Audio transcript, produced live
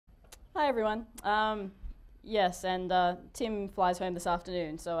Hi, everyone. Yes, and Tim flies home this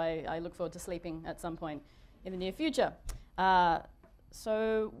afternoon, so I look forward to sleeping at some point in the near future.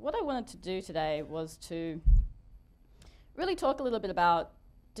 So what I wanted to do today was to really talk a little bit about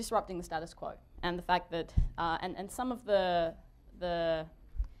disrupting the status quo and the fact that, and some of the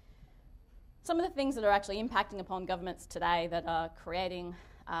things that are actually impacting upon governments today that are creating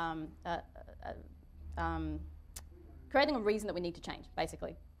creating a reason that we need to change,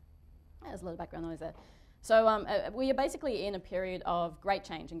 basically. There's a lot of background noise there. So we are basically in a period of great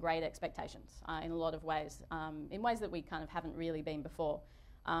change and great expectations in a lot of ways, in ways that we kind of haven't really been before.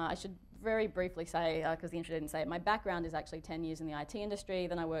 I should very briefly say, because the intro didn't say it, my background is actually 10 years in the IT industry.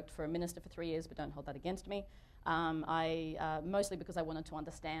 Then I worked for a minister for 3 years, but don't hold that against me. Mostly because I wanted to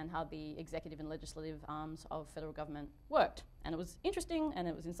understand how the executive and legislative arms of federal government worked. And it was interesting and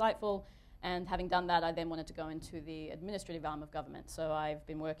it was insightful. And having done that, I then wanted to go into the administrative arm of government. So I've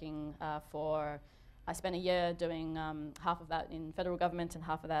been working I spent a year doing half of that in federal government and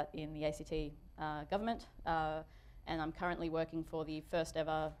half of that in the ACT government. And I'm currently working for the first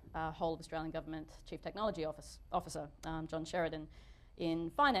ever whole of Australian government Chief Technology Officer, John Sheridan, in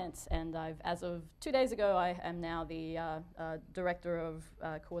finance. And as of 2 days ago, I am now the Director of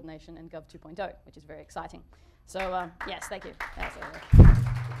Coordination and Gov 2.0, which is very exciting. So yes, thank you.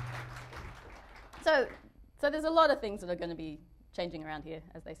 So there's a lot of things that are going to be changing around here,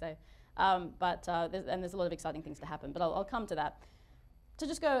 as they say. There's a lot of exciting things to happen, but I'll come to that. To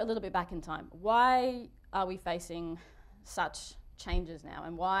just go a little bit back in time, why are we facing such changes now,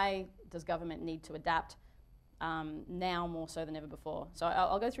 and why does government need to adapt now more so than ever before? So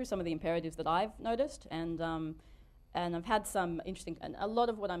I'll go through some of the imperatives that I've noticed, and I've had some interesting, and a lot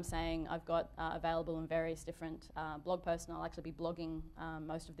of what I'm saying I've got available in various different blog posts, and I'll actually be blogging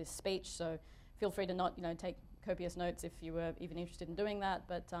most of this speech, so feel free to not, take copious notes if you were even interested in doing that,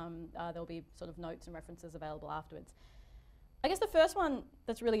 but there'll be sort of notes and references available afterwards. I guess the first one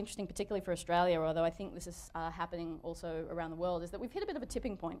that's really interesting, particularly for Australia, although I think this is happening also around the world, is that we've hit a bit of a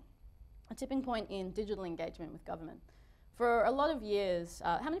tipping point in digital engagement with government. For a lot of years,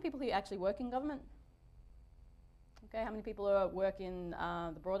 how many people here actually work in government? Okay, how many people work in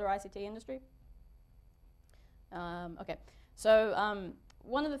the broader ICT industry? Okay, so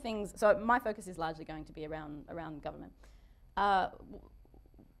one of the things, so my focus is largely going to be around government.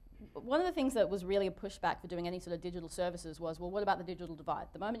 One of the things that was really a pushback for doing any sort of digital services was, well, what about the digital divide?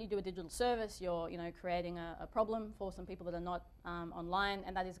 The moment you do a digital service, you're creating a problem for some people that are not online,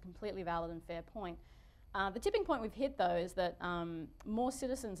 and that is a completely valid and fair point. The tipping point we've hit, though, is that more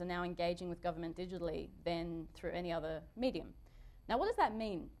citizens are now engaging with government digitally than through any other medium. Now, what does that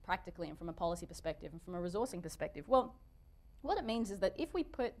mean practically and from a policy perspective and from a resourcing perspective? Well, what it means is that if we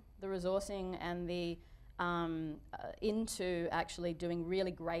put the resourcing and the into actually doing really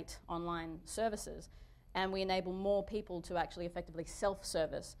great online services, and we enable more people to actually effectively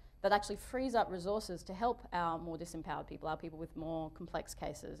self-service, that actually frees up resources to help our more disempowered people, our people with more complex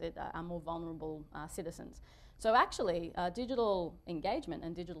cases, our more vulnerable citizens. So actually, digital engagement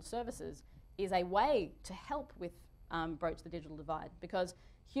and digital services is a way to help with broach the digital divide, because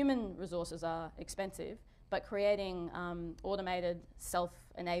human resources are expensive, but creating automated,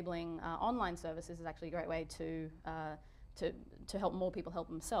 self-enabling online services is actually a great way to help more people help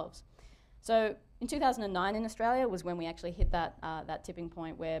themselves. So in 2009 in Australia was when we actually hit that tipping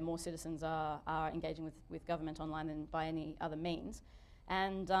point where more citizens are engaging with government online than by any other means.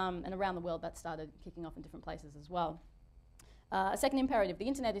 And around the world that started kicking off in different places as well. A second imperative, the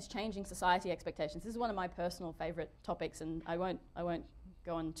internet is changing society expectations. This is one of my personal favourite topics, and I won't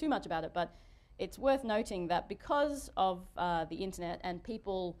go on too much about it, but it's worth noting that because of the internet and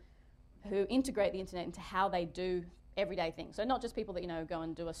people who integrate the internet into how they do everyday things, so not just people that go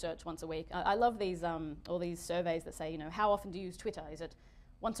and do a search once a week. I love these all these surveys that say how often do you use Twitter? Is it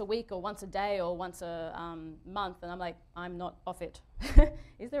once a week or once a day or once a month? And I'm like, I'm not off it.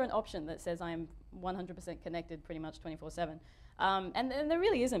 Is there an option that says I'm 100% connected pretty much 24/7? And there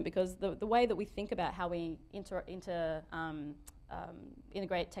really isn't, because the way that we think about how we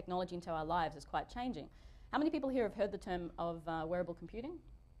integrate technology into our lives is quite changing. How many people here have heard the term of wearable computing?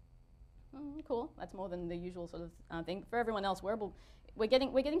 Cool, that's more than the usual sort of thing. For everyone else, wearable, we're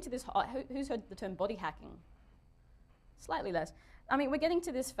getting to this, who's heard the term body hacking? Slightly less. I mean, we're getting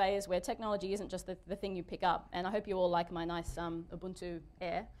to this phase where technology isn't just the thing you pick up, and I hope you all like my nice Ubuntu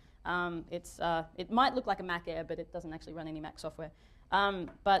Air. It might look like a Mac Air, but it doesn't actually run any Mac software.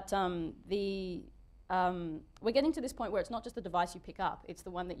 We're getting to this point where it's not just the device you pick up, it's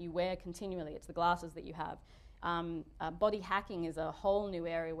the one that you wear continually, it's the glasses that you have. Body hacking is a whole new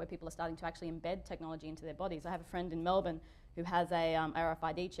area where people are starting to actually embed technology into their bodies. I have a friend in Melbourne who has a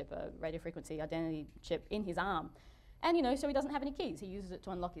RFID chip, a radio frequency identity chip, in his arm. And, you know, so he doesn't have any keys. He uses it to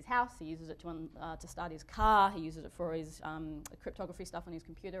unlock his house, he uses it to start his car, he uses it for his cryptography stuff on his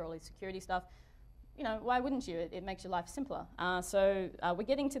computer, all his security stuff. You know, why wouldn't you? It makes your life simpler. So we're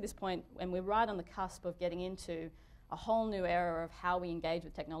getting to this point, and we're right on the cusp of getting into a whole new era of how we engage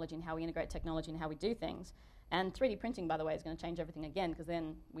with technology and how we integrate technology and how we do things. And 3D printing, by the way, is going to change everything again, because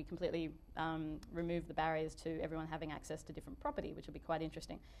then we completely remove the barriers to everyone having access to different property, which will be quite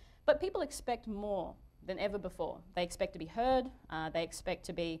interesting. But people expect more than ever before. They expect to be heard, they expect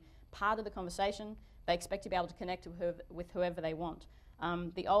to be part of the conversation, they expect to be able to connect with whoever they want.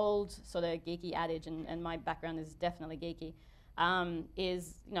 The old sort of geeky adage, and my background is definitely geeky,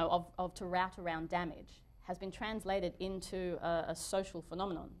 is, you know, of to route around damage, has been translated into a social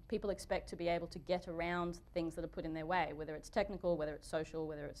phenomenon. People expect to be able to get around things that are put in their way, whether it's technical, whether it's social,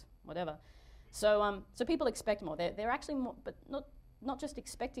 whether it's whatever. So people expect more. They're actually more, but not just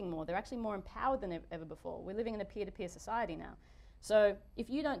expecting more, they're actually more empowered than ever before. We're living in a peer-to-peer society now. So if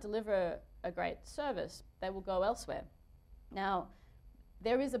you don't deliver a great service, they will go elsewhere. Now,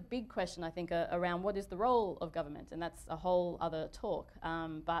 there is a big question, I think, around what is the role of government, and that's a whole other talk.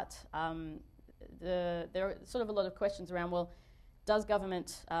 There are sort of a lot of questions around, well, does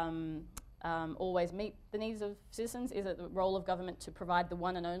government always meet the needs of citizens? Is it the role of government to provide the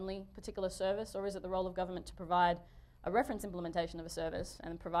one and only particular service, or is it the role of government to provide a reference implementation of a service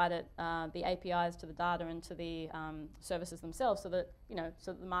and provide it the APIs to the data and to the services themselves, so that, you know,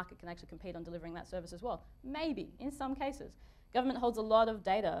 so that the market can actually compete on delivering that service as well? Maybe, in some cases. Government holds a lot of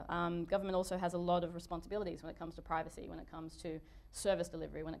data. Government also has a lot of responsibilities when it comes to privacy, when it comes to service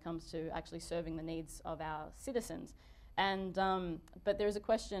delivery, when it comes to actually serving the needs of our citizens. And but there is a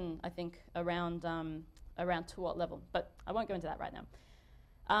question, I think, around to what level. But I won't go into that right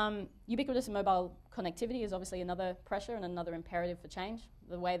now. Ubiquitous and mobile connectivity is obviously another pressure and another imperative for change.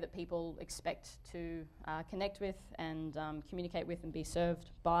 The way that people expect to connect with and communicate with and be served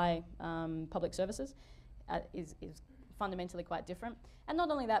by public services is fundamentally quite different. And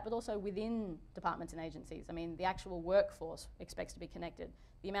not only that, but also within departments and agencies. I mean, the actual workforce expects to be connected.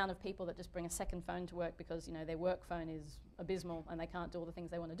 The amount of people that just bring a second phone to work because, you know, their work phone is abysmal and they can't do all the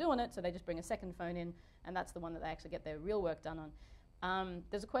things they want to do on it, so they just bring a second phone in, and that's the one that they actually get their real work done on.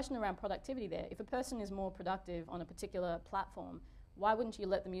 There's a question around productivity there. If a person is more productive on a particular platform, why wouldn't you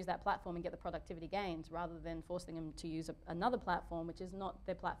let them use that platform and get the productivity gains rather than forcing them to use another platform which is not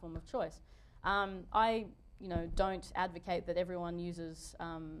their platform of choice? I don't advocate that everyone uses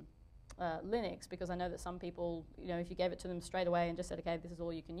Linux, because I know that some people, you know, if you gave it to them straight away and just said, okay, this is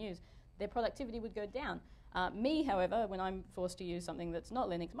all you can use, their productivity would go down. Me, however, when I'm forced to use something that's not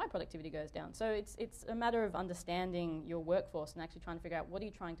Linux, my productivity goes down. So it's a matter of understanding your workforce and actually trying to figure out what are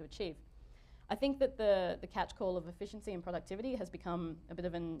you trying to achieve. I think that the catch-call of efficiency and productivity has become a bit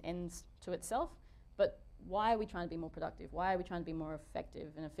of an end to itself, but why are we trying to be more productive? Why are we trying to be more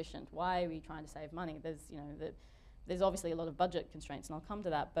effective and efficient? Why are we trying to save money? There's obviously a lot of budget constraints, and I'll come to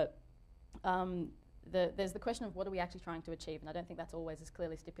that, but there's the question of what are we actually trying to achieve, and I don't think that's always as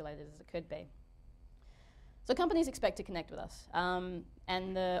clearly stipulated as it could be. So companies expect to connect with us,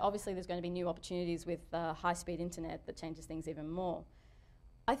 and obviously there's going to be new opportunities with high-speed internet that changes things even more.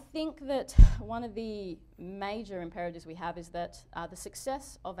 I think that one of the major imperatives we have is that the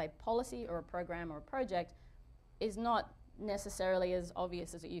success of a policy or a program or a project is not necessarily as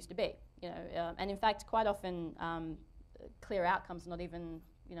obvious as it used to be. You know, and in fact, quite often clear outcomes are not even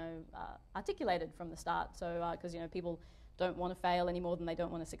articulated from the start. So because people don't want to fail any more than they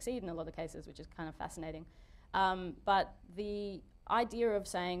don't want to succeed in a lot of cases, which is kind of fascinating. But the idea of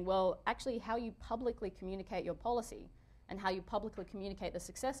saying, well, actually, how you publicly communicate your policy and how you publicly communicate the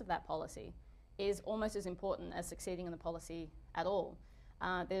success of that policy is almost as important as succeeding in the policy at all.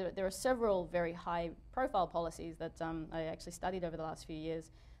 There are several very high-profile policies that I actually studied over the last few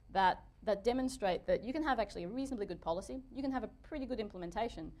years that demonstrate that you can have actually a reasonably good policy, you can have a pretty good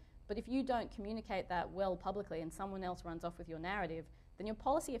implementation, but if you don't communicate that well publicly and someone else runs off with your narrative, then your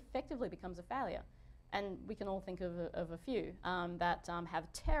policy effectively becomes a failure. And we can all think of a few that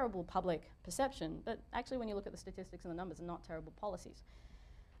have terrible public perception, but actually when you look at the statistics and the numbers, are not terrible policies.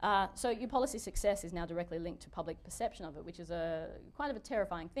 So your policy success is now directly linked to public perception of it, which is quite of a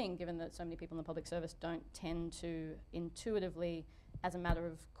terrifying thing, given that so many people in the public service don't tend to intuitively, as a matter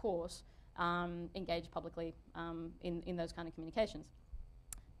of course, engage publicly in those kind of communications.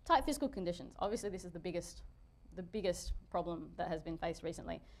 Tight fiscal conditions. Obviously, this is the biggest problem that has been faced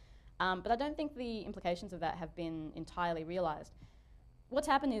recently. But I don't think the implications of that have been entirely realised. what's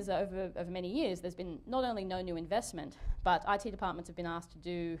happened is over many years, there's been not only no new investment, but IT departments have been asked to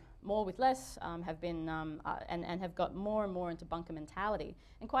do more with less, and have got more and more into bunker mentality,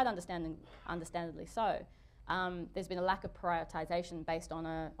 and quite understandably so. There's been a lack of prioritization based on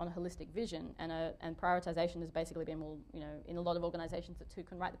a holistic vision, and prioritization has basically been, well, in a lot of organizations, it's who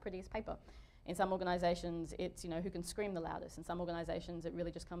can write the prettiest paper. In some organizations, it's who can scream the loudest. In some organizations, it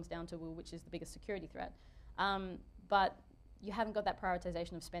really just comes down to, well, which is the biggest security threat. But you haven't got that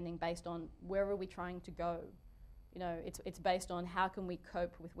prioritization of spending based on where are we trying to go. It's based on how can we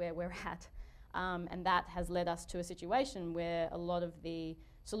cope with where we're at. And that has led us to a situation where a lot of the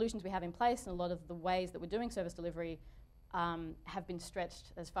solutions we have in place and a lot of the ways that we're doing service delivery have been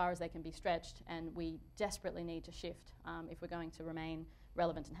stretched as far as they can be stretched, and we desperately need to shift if we're going to remain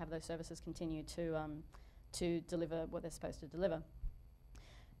relevant and have those services continue to deliver what they're supposed to deliver.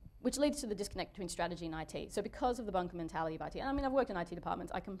 Which leads to the disconnect between strategy and IT. So because of the bunker mentality of IT, and I mean, I've worked in IT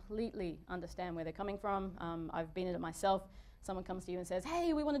departments, I completely understand where they're coming from. I've been in it myself. Someone comes to you and says,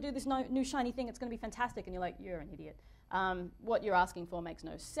 hey, we want to do this new shiny thing, it's going to be fantastic, and you're like, you're an idiot. What you're asking for makes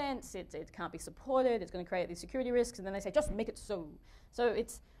no sense, it can't be supported, it's going to create these security risks, and then they say, just make it so. So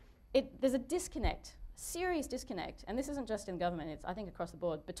there's a disconnect, serious disconnect, and this isn't just in government, it's I think across the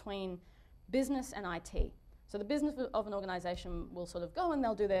board, between business and IT. So the business of an organization will sort of go and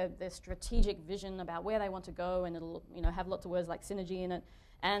they'll do their strategic vision about where they want to go, and it'll have lots of words like synergy in it.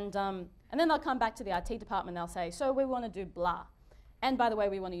 And then they'll come back to the IT department and they'll say, so we want to do blah. And by the way,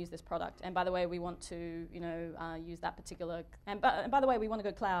 we want to use this product. And by the way, we want to use that particular, and by the way, we want to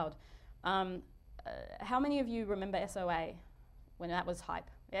go cloud. How many of you remember SOA when that was hype?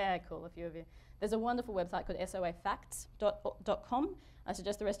 Yeah, cool, a few of you. There's a wonderful website called soafacts.com. I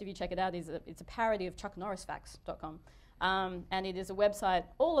suggest the rest of you check it out. It's a parody of chucknorrisfacts.com. And it is a website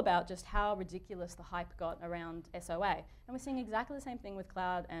all about just how ridiculous the hype got around SOA. And we're seeing exactly the same thing with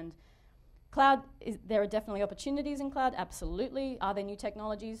cloud. And cloud, there are definitely opportunities in cloud, absolutely. Are there new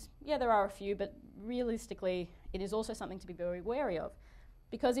technologies? Yeah, there are a few, but realistically, it is also something to be very wary of.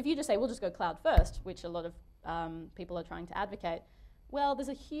 Because if you just say, we'll just go cloud first, which a lot of people are trying to advocate, well, there's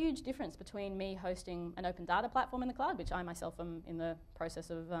a huge difference between me hosting an open data platform in the cloud, which I myself am in the process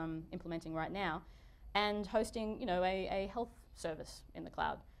of implementing right now, and hosting, a health service in the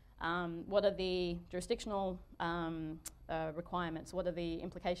cloud. What are the jurisdictional requirements? What are the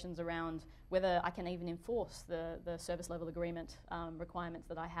implications around whether I can even enforce the service level agreement requirements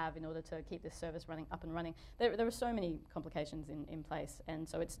that I have in order to keep this service up and running? There are so many complications in place, and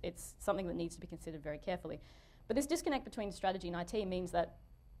so it's something that needs to be considered very carefully. But this disconnect between strategy and IT means that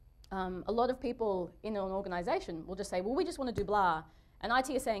a lot of people in an organization will just say, well, we just want to do blah. And IT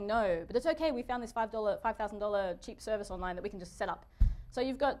is saying, no, but it's okay, we found this $5,000 cheap service online that we can just set up. So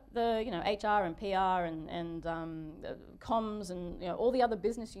you've got the HR and PR and comms and all the other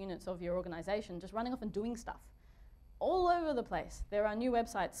business units of your organization just running off and doing stuff. All over the place. There are new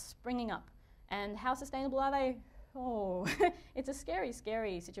websites springing up. And how sustainable are they? Oh, it's a scary,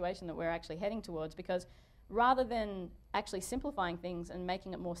 scary situation that we're actually heading towards, because rather than actually simplifying things and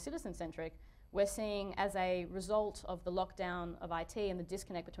making it more citizen-centric, we're seeing, as a result of the lockdown of IT and the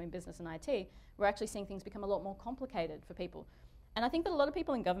disconnect between business and IT, we're actually seeing things become a lot more complicated for people. And I think that a lot of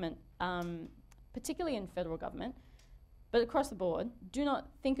people in government, particularly in federal government, but across the board, do not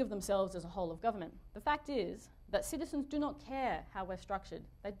think of themselves as a whole of government. The fact is that citizens do not care how we're structured.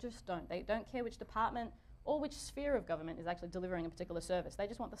 They just don't. They don't care which department or which sphere of government is actually delivering a particular service. They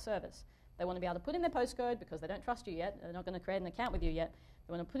just want the service. They want to be able to put in their postcode because they don't trust you yet. They're not going to create an account with you yet.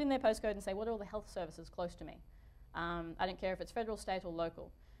 They want to put in their postcode and say, what are all the health services close to me? I don't care if it's federal, state, or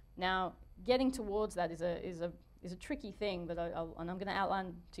local. Now, getting towards that is a tricky thing that and I'm going to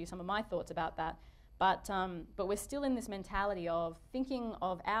outline to you some of my thoughts about that. But we're still in this mentality of thinking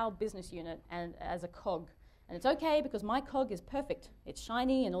of our business unit as a cog. And it's okay because my cog is perfect. It's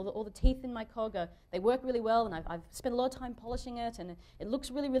shiny, and all the teeth in my cog they work really well, and I've spent a lot of time polishing it, and it looks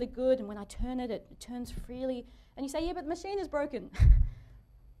really, really good, and when I turn it, it turns freely. And you say, yeah, but the machine is broken.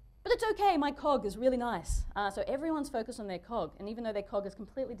 But it's okay, my cog is really nice. So everyone's focused on their cog, and even though their cog is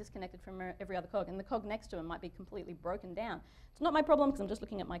completely disconnected from every other cog, and the cog next to them might be completely broken down, it's not my problem because I'm just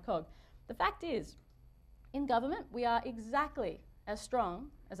looking at my cog. The fact is, in government, we are exactly as strong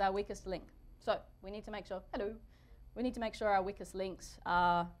as our weakest link. So we need to make sure, we need to make sure our weakest links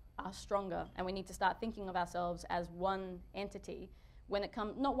are stronger, and we need to start thinking of ourselves as one entity when it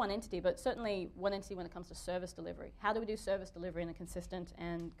comes, not one entity, but certainly one entity when it comes to service delivery. How do we do service delivery in a consistent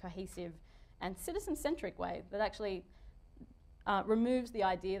and cohesive and citizen-centric way that actually removes the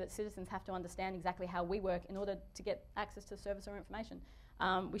idea that citizens have to understand exactly how we work in order to get access to service or information?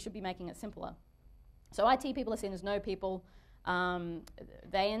 We should be making it simpler. So IT people are seen as no people.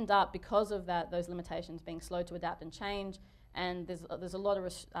 they end up, because of that, those limitations, being slow to adapt and change. And there's a lot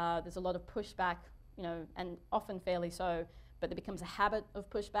of pushback, you know, and often fairly so. But there becomes a habit of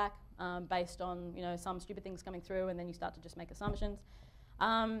pushback based on, you know, some stupid things coming through, and then you start to just make assumptions.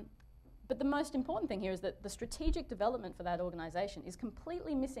 But the most important thing here is that the strategic development for that organisation is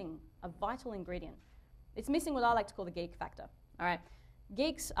completely missing a vital ingredient. It's missing what I like to call the geek factor. All right,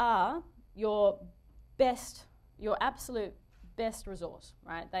 geeks are your absolute best resource,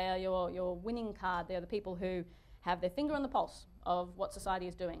 right? They are your winning card. They are the people who have their finger on the pulse of what society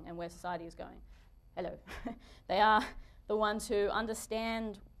is doing and where society is going. Hello. They are the ones who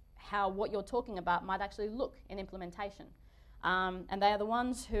understand how what you're talking about might actually look in implementation. And they are the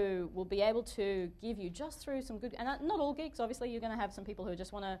ones who will be able to give you, just through some good, and not all geeks, obviously. You're going to have some people who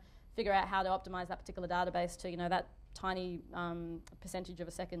just want to figure out how to optimize that particular database to, you know, that tiny percentage of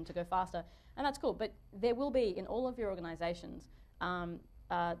a second to go faster, and that's cool. But there will be, in all of your organizations,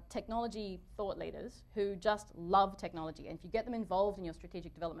 technology thought leaders who just love technology. And if you get them involved in your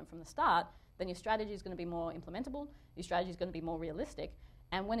strategic development from the start, then your strategy is going to be more implementable, your strategy is going to be more realistic.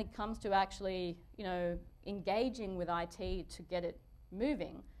 And when it comes to actually, you know, engaging with IT to get it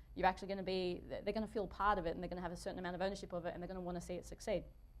moving, you're actually going to be, they're going to feel part of it, and they're going to have a certain amount of ownership of it, and they're going to want to see it succeed.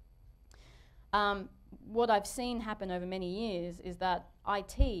 What I've seen happen over many years is that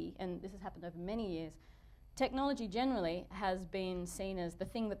IT, and this has happened over many years, technology generally has been seen as the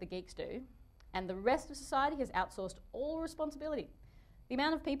thing that the geeks do, and the rest of society has outsourced all responsibility. The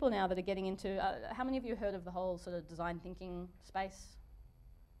amount of people now that are getting into, how many of you heard of the whole sort of design thinking space?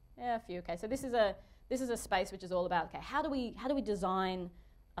 Yeah, a few. Okay, so this is a space which is all about, okay, how do we design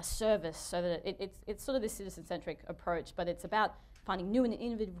a service so that it's sort of this citizen-centric approach, but it's about finding new and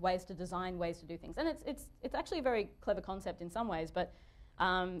innovative ways to design, ways to do things. And it's actually a very clever concept in some ways, but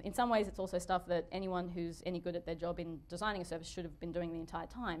in some ways it's also stuff that anyone who's any good at their job in designing a service should have been doing the entire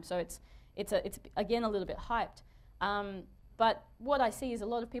time. So it's again a little bit hyped. But what I see is a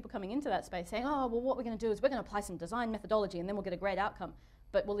lot of people coming into that space saying, oh, well, what we're going to do is we're going to apply some design methodology and then we'll get a great outcome,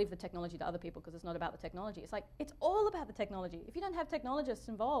 but we'll leave the technology to other people because it's not about the technology. It's like, it's all about the technology. If you don't have technologists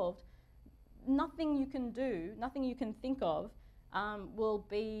involved, nothing you can do, nothing you can think of will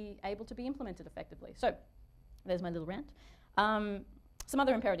be able to be implemented effectively. So there's my little rant. Some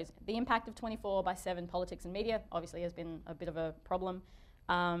other imperatives. The impact of 24/7 politics and media obviously has been a bit of a problem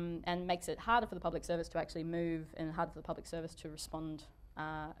and makes it harder for the public service to actually move and harder for the public service to respond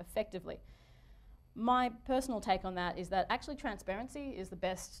effectively. My personal take on that is that actually transparency is the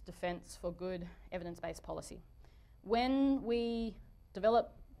best defense for good evidence-based policy. When we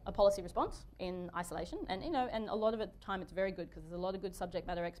develop a policy response in isolation, and and a lot of the time it's very good because there's a lot of good subject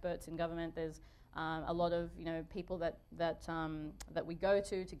matter experts in government. There's a lot of people that we go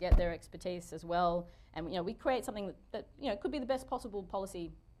to get their expertise as well, and we create something that could be the best possible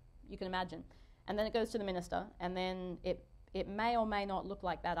policy you can imagine, and then it goes to the minister, and then it may or may not look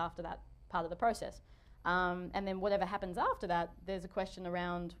like that after that part of the process, and then whatever happens after that, there's a question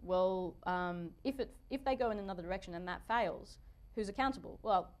around, well, if they go in another direction and that fails, who's accountable?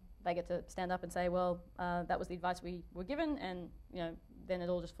 Well, they get to stand up and say, well, that was the advice we were given, and then it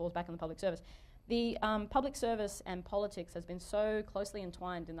all just falls back on the public service. The public service and politics has been so closely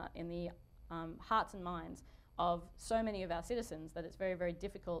entwined in the hearts and minds of so many of our citizens that it's very, very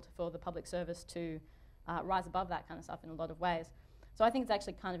difficult for the public service to rise above that kind of stuff in a lot of ways. So I think it's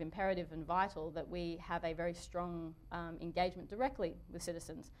actually kind of imperative and vital that we have a very strong engagement directly with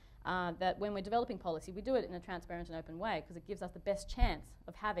citizens, that when we're developing policy, we do it in a transparent and open way because it gives us the best chance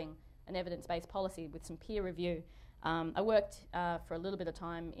of having an evidence-based policy with some peer review. I worked for a little bit of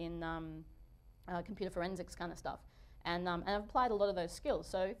time in computer forensics kind of stuff, and I've applied a lot of those skills.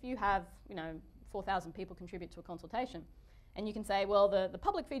 So if you have 4,000 people contribute to a consultation, and you can say, well, the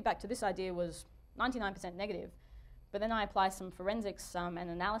public feedback to this idea was 99% negative, but then I apply some forensics and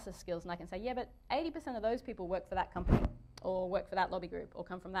analysis skills, and I can say, yeah, but 80% of those people work for that company, or work for that lobby group, or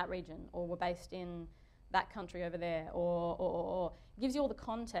come from that region, or were based in that country over there, or gives you all the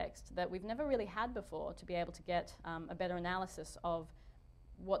context that we've never really had before to be able to get a better analysis of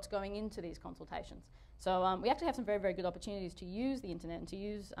what's going into these consultations. So we actually have some very, very good opportunities to use the internet and to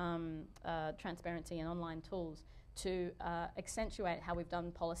use transparency and online tools to accentuate how we've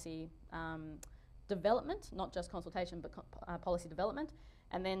done policy development, not just consultation, but policy development,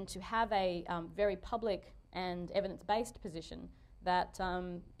 and then to have a very public and evidence-based position that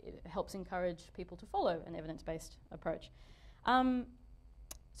helps encourage people to follow an evidence-based approach.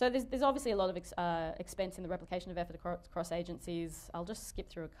 So there's obviously a lot of expense in the replication of effort across agencies. I'll just skip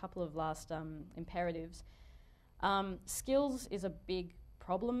through a couple of last imperatives. Skills is a big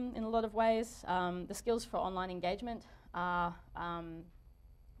problem in a lot of ways. The skills for online engagement are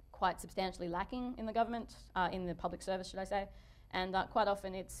quite substantially lacking in the government, in the public service, should I say, and quite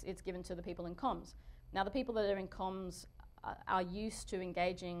often it's given to the people in comms. Now, the people that are in comms are used to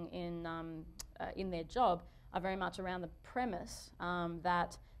engaging in their job are very much around the premise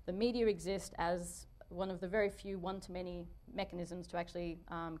that the media exist as one of the very few one-to-many mechanisms to actually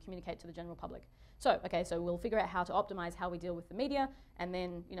communicate to the general public. So, okay, so we'll figure out how to optimize how we deal with the media, and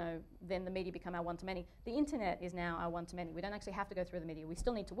then, then the media become our one-to-many. The internet is now our one-to-many. We don't actually have to go through the media. We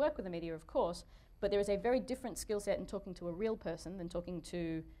still need to work with the media, of course, but there is a very different skill set in talking to a real person than talking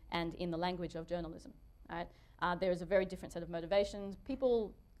to and in the language of journalism, right? There is a very different set of motivations.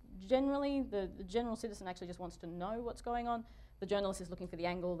 People generally, the general citizen actually just wants to know what's going on. The journalist is looking for the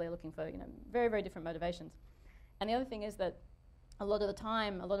angle. They're looking for, very, very different motivations. And the other thing is that a lot of the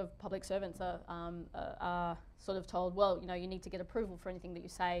time, a lot of public servants are sort of told, well, you need to get approval for anything that you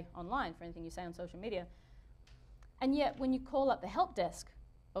say online, for anything you say on social media. And yet, when you call up the help desk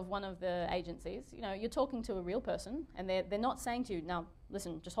of one of the agencies, you're talking to a real person, and they're not saying to you, now,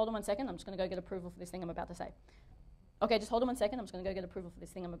 listen, just hold on 1 second, I'm just going to go get approval for this thing I'm about to say. Okay, just hold on 1 second, I'm just going to go get approval for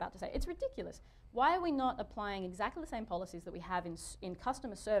this thing I'm about to say. It's ridiculous. Why are we not applying exactly the same policies that we have in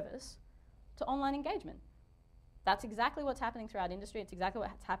customer service to online engagement? That's exactly what's happening throughout industry. It's exactly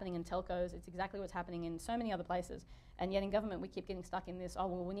what's happening in telcos. It's exactly what's happening in so many other places. And yet in government, we keep getting stuck in this,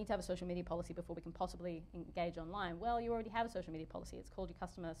 we need to have a social media policy before we can possibly engage online. Well, you already have a social media policy. It's called your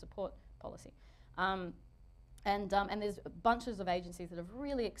customer support policy. And there's bunches of agencies that have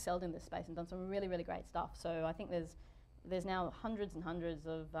really excelled in this space and done some really, really great stuff. So I think there's now hundreds and hundreds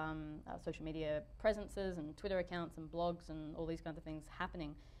of social media presences and Twitter accounts and blogs and all these kinds of things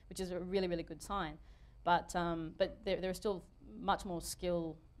happening, which is a really, really good sign. But there is still much more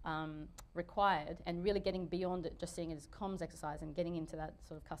skill required, and really getting beyond it, just seeing it as a comms exercise and getting into that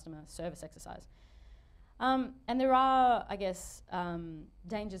sort of customer service exercise. And there are, I guess,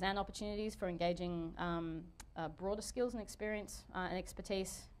 dangers and opportunities for engaging broader skills and experience and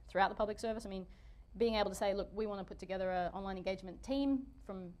expertise throughout the public service. I mean, being able to say, look, we want to put together an online engagement team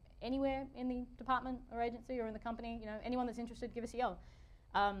from anywhere in the department or agency or in the company. Anyone that's interested, give us a yell.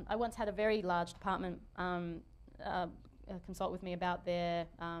 I once had a very large department consult with me about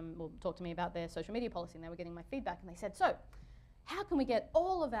talk to me about their social media policy, and they were getting my feedback, and they said, so, how can we get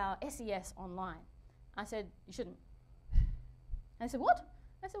all of our SES online? I said, you shouldn't. And they said, what?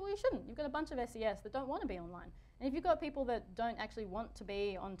 I said, well, you shouldn't. You've got a bunch of SES that don't want to be online. And if you've got people that don't actually want to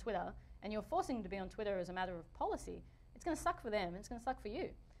be on Twitter, and you're forcing them to be on Twitter as a matter of policy, it's going to suck for them, and it's going to suck for you.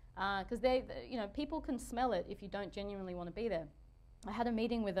 Because people can smell it if you don't genuinely want to be there. I had a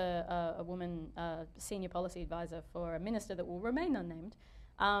meeting with a woman, senior policy advisor for a minister that will remain unnamed,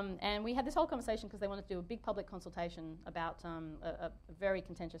 and we had this whole conversation because they wanted to do a big public consultation about a very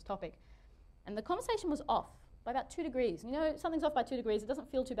contentious topic. And the conversation was off by about 2 degrees. Something's off by 2 degrees, it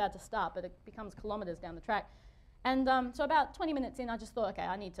doesn't feel too bad to start, but it becomes kilometres down the track. And so about 20 minutes in, I just thought, okay,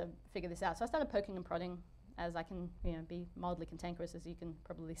 I need to figure this out. So I started poking and prodding, as I can, be mildly cantankerous, as you can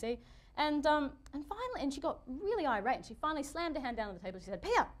probably see. And finally, and she got really irate, and she finally slammed her hand down on the table. She said,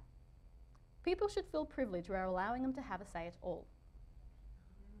 Pia, people should feel privileged. We're allowing them to have a say at all.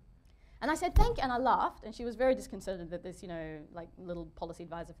 And I said, thank you, and I laughed, and she was very disconcerted that this, little policy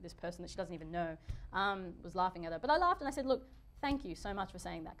advisor for this person that she doesn't even know was laughing at her. But I laughed, and I said, look, thank you so much for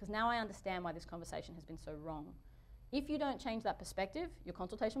saying that, because now I understand why this conversation has been so wrong. If you don't change that perspective, your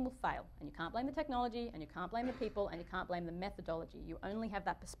consultation will fail. And you can't blame the technology, and you can't blame the people, and you can't blame the methodology. You only have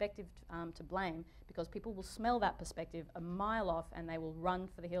that perspective to blame, because people will smell that perspective a mile off, and they will run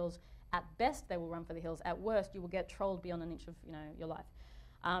for the hills. At best, they will run for the hills. At worst, you will get trolled beyond an inch of your life.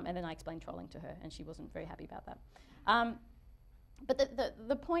 And then I explained trolling to her, and she wasn't very happy about that. But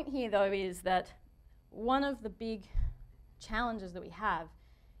the point here, though, is that one of the big challenges that we have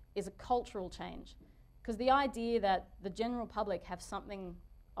is a cultural change. Because the idea that the general public have something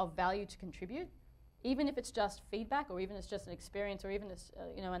of value to contribute, even if it's just feedback, or even if it's just an experience, or even it's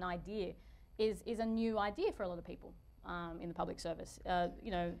an idea, is a new idea for a lot of people in the public service.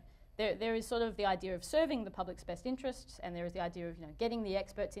 There is sort of the idea of serving the public's best interests, and there is the idea of getting the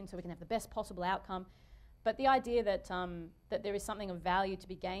experts in so we can have the best possible outcome. But the idea that that there is something of value to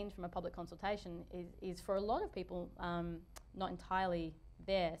be gained from a public consultation is for a lot of people not entirely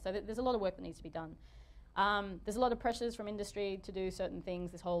there. So there's a lot of work that needs to be done. There's a lot of pressures from industry to do certain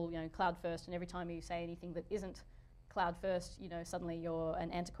things, this whole cloud first, and every time you say anything that isn't cloud first, suddenly you're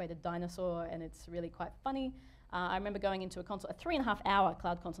an antiquated dinosaur, and it's really quite funny. I remember going into a 3.5-hour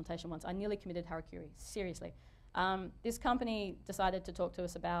cloud consultation once. I nearly committed harakiri, seriously. This company decided to talk to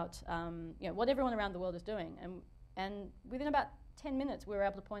us about what everyone around the world is doing, and within about 10 minutes we were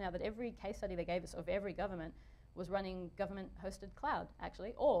able to point out that every case study they gave us of every government was running government-hosted cloud,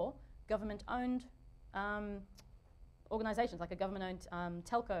 actually, or government-owned organizations, like a government-owned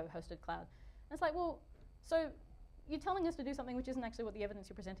telco-hosted cloud. And it's like, well, so you're telling us to do something which isn't actually what the evidence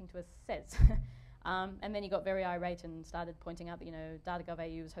you're presenting to us says. And then you got very irate and started pointing out that, you know,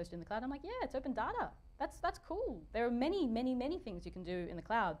 DataGov.au was hosted in the cloud. I'm like, yeah, it's open data. That's cool. There are many, many, many things you can do in the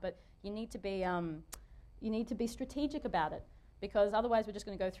cloud, but you need to be strategic about it, because otherwise we're just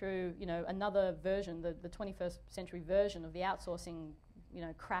going to go through, you know, another version, the 21st century version of the outsourcing, you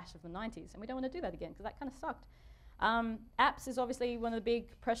know, crash of the 90s, and we don't want to do that again because that kind of sucked. Apps is obviously one of the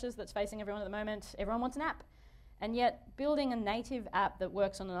big pressures that's facing everyone at the moment. Everyone wants an app. And yet building a native app that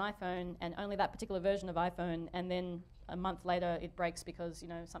works on an iPhone and only that particular version of iPhone, and then a month later it breaks because, you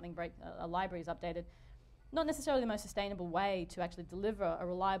know, a library is updated, not necessarily the most sustainable way to actually deliver a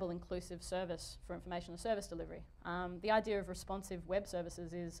reliable, inclusive service for information and service delivery. The idea of responsive web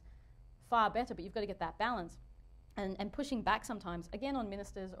services is far better, but you've got to get that balance. And pushing back sometimes, again on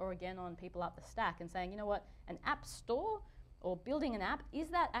ministers or again on people up the stack, and saying, you know what, an app store or building an app, is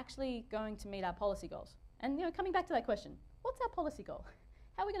that actually going to meet our policy goals? And, you know, coming back to that question, what's our policy goal?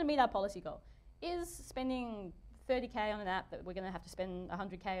 How are we going to meet our policy goal? Is spending 30K on an app that we're going to have to spend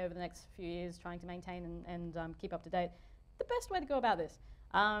 100K over the next few years trying to maintain and keep up to date the best way to go about this?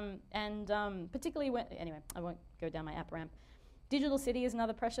 Particularly when, anyway, I won't go down my app ramp. Digital city is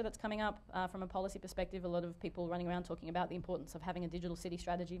another pressure that's coming up from a policy perspective. A lot of people running around talking about the importance of having a digital city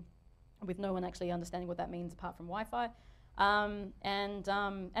strategy with no one actually understanding what that means apart from Wi-Fi. And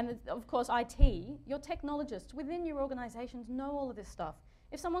of course, IT, your technologists within your organizations know all of this stuff.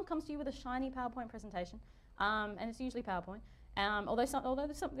 If someone comes to you with a shiny PowerPoint presentation, and it's usually PowerPoint, although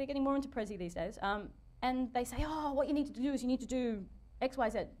they're getting more into Prezi these days, and they say, oh, what you need to do is you need to do X, Y,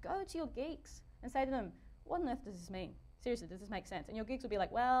 Z. Go to your geeks and say to them, what on earth does this mean? Seriously, does this make sense? And your geeks will be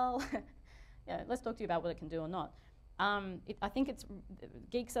like, well, yeah, let's talk to you about what it can do or not. I think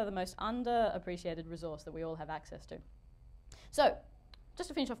geeks are the most underappreciated resource that we all have access to. So, just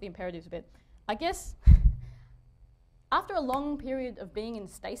to finish off the imperatives a bit, I guess after a long period of being in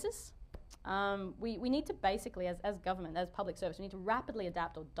stasis, we need to basically, as government, as public service, we need to rapidly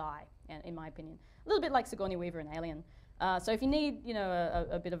adapt or die, in my opinion. A little bit like Sigourney Weaver in Alien. So if you need, you know,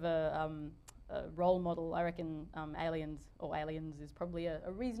 a bit of a role model, I reckon Aliens is probably a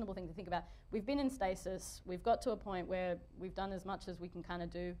reasonable thing to think about. We've been in stasis. We've got to a point where we've done as much as we can kind of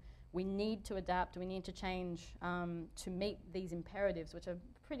do. We need to adapt. We need to change to meet these imperatives, which are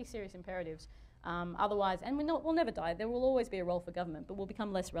pretty serious imperatives. Otherwise, and we'll never die. There will always be a role for government, but we'll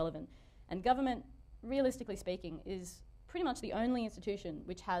become less relevant. And government, realistically speaking, is pretty much the only institution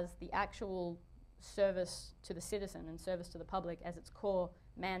which has the actual service to the citizen and service to the public as its core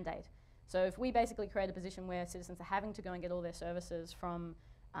mandate. So if we basically create a position where citizens are having to go and get all their services from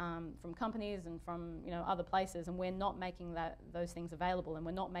companies and from, you know, other places, and we're not making those things available, and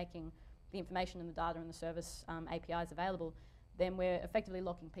we're not making the information and the data and the service APIs available, then we're effectively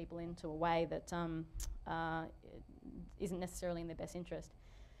locking people into a way that isn't necessarily in their best interest.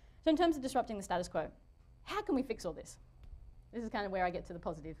 So in terms of disrupting the status quo, how can we fix all this? This is kind of where I get to the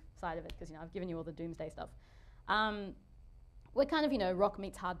positive side of it, because, you know, I've given you all the doomsday stuff. We're kind of, you know, rock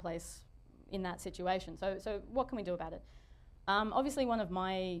meets hard place in that situation. So what can we do about it? Obviously, one of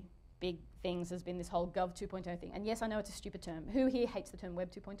my big things has been this whole Gov 2.0 thing. And yes, I know it's a stupid term. Who here hates the term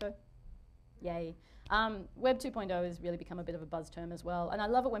Web 2.0? Yay. Web 2.0 has really become a bit of a buzz term as well. And I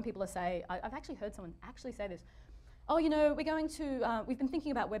love it when people say, I've actually heard someone actually say this, oh, you know, we've been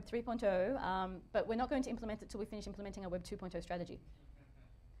thinking about Web 3.0, but we're not going to implement it till we finish implementing our Web 2.0 strategy.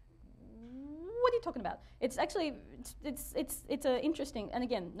 What are you talking about? It's actually, it's interesting, and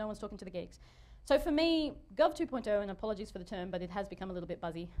again, no one's talking to the geeks. So for me, Gov 2.0, and apologies for the term, but it has become a little bit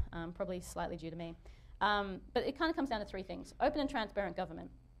buzzy, probably slightly due to me. But it kind of comes down to three things. Open and transparent government.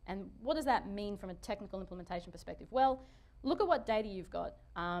 And what does that mean from a technical implementation perspective? Well, look at what data you've got.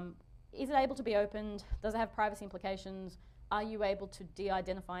 Is it able to be opened? Does it have privacy implications? Are you able to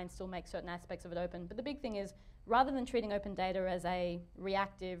de-identify and still make certain aspects of it open? But the big thing is, rather than treating open data as a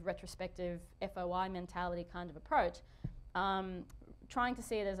reactive, retrospective, FOI mentality kind of approach, trying to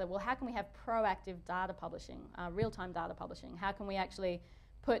see it as well, how can we have proactive data publishing, real-time data publishing? How can we actually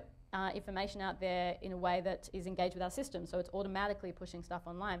put information out there in a way that is engaged with our system, so it's automatically pushing stuff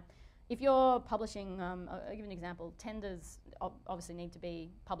online? If you're publishing, I'll give you an example, tenders obviously need to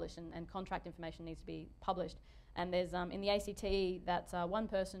be published, and contract information needs to be published. And there's, in the ACT, that's one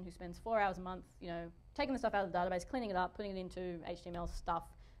person who spends 4 hours a month, you know, taking the stuff out of the database, cleaning it up, putting it into HTML stuff,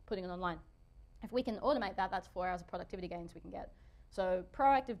 putting it online. If we can automate that, that's 4 hours of productivity gains we can get. So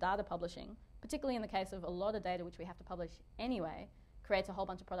proactive data publishing, particularly in the case of a lot of data which we have to publish anyway, creates a whole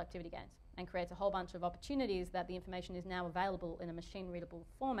bunch of productivity gains and creates a whole bunch of opportunities that the information is now available in a machine-readable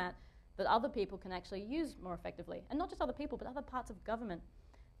format that other people can actually use more effectively. And not just other people, but other parts of government.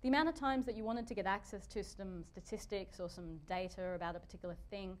 The amount of times that you wanted to get access to some statistics or some data about a particular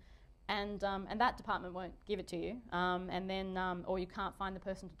thing, and that department won't give it to you, or you can't find the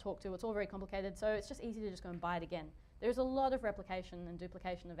person to talk to. It's all very complicated, so it's just easy to just go and buy it again. There's a lot of replication and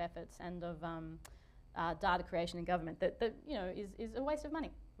duplication of efforts and of data creation in government that is a waste of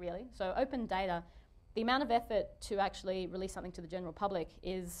money, really. So open data, the amount of effort to actually release something to the general public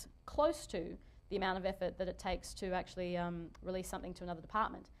is close to the amount of effort that it takes to actually release something to another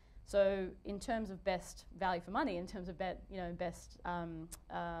department. So in terms of best value for money, in terms of best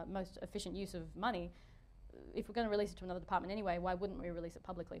most efficient use of money, if we're going to release it to another department anyway, why wouldn't we release it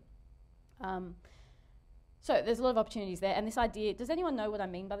publicly? So there's a lot of opportunities there. And this idea, does anyone know what I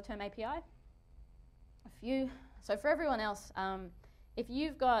mean by the term API? A few. So for everyone else, if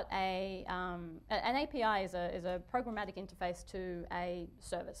you've got an API is a programmatic interface to a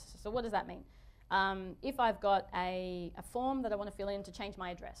service. So what does that mean? If I've got a form that I want to fill in to change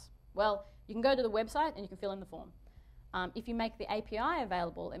my address, well, you can go to the website and you can fill in the form. If you make the API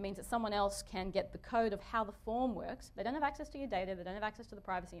available, it means that someone else can get the code of how the form works. They don't have access to your data, they don't have access to the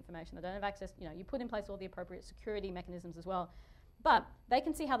privacy information, they don't have access, you put in place all the appropriate security mechanisms as well. But they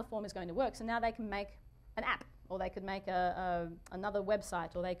can see how the form is going to work, so now they can make an app, or they could make another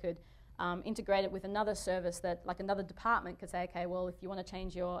website, or they could integrate it with another service that, like another department could say, okay, well, if you want to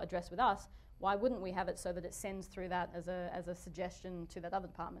change your address with us, why wouldn't we have it so that it sends through that as a suggestion to that other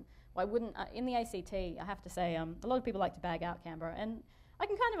department? Why wouldn't, in the ACT, I have to say, a lot of people like to bag out Canberra, and I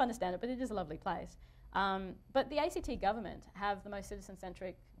can kind of understand it, but it is a lovely place. But the ACT government have the most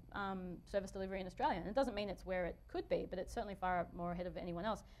citizen-centric service delivery in Australia, and it doesn't mean it's where it could be, but it's certainly far more ahead of anyone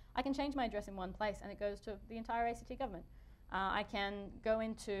else. I can change my address in one place, and it goes to the entire ACT government. I can go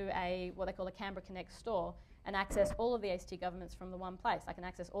into what they call a Canberra Connect store and access all of the ACT governments from the one place. I can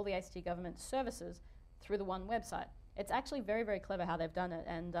access all the ACT government services through the one website. It's actually very, very clever how they've done it,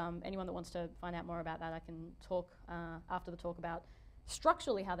 and anyone that wants to find out more about that, I can talk after the talk about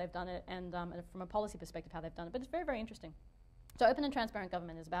structurally how they've done it and from a policy perspective how they've done it, but it's very, very interesting. So open and transparent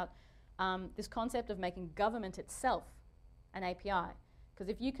government is about this concept of making government itself an API, because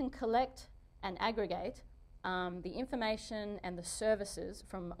if you can collect and aggregate the information and the services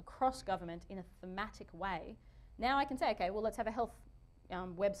from across government in a thematic way, now I can say, okay, well, let's have a health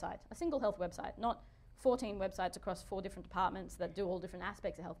website, a single health website, not 14 websites across 4 different departments that do all different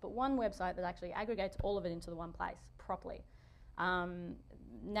aspects of health, but one website that actually aggregates all of it into the one place properly.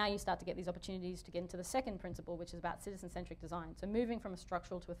 Now you start to get these opportunities to get into the second principle, which is about citizen-centric design. So moving from a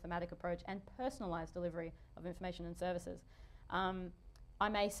structural to a thematic approach and personalised delivery of information and services. I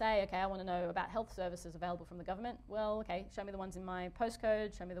may say, okay, I want to know about health services available from the government. Well, okay, show me the ones in my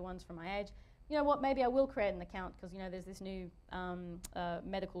postcode, show me the ones from my age. You know what, maybe I will create an account because, there's this new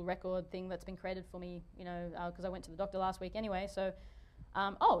medical record thing that's been created for me, because I went to the doctor last week anyway. So,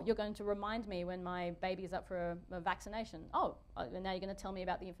 you're going to remind me when my baby is up for a vaccination. And now you're going to tell me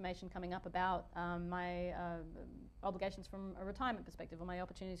about the information coming up about my obligations from a retirement perspective or my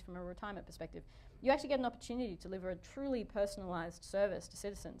opportunities from a retirement perspective. You actually get an opportunity to deliver a truly personalised service to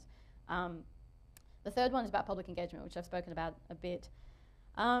citizens. The third one is about public engagement, which I've spoken about a bit.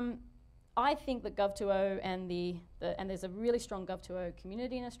 I think that Gov2O and there's a really strong Gov2O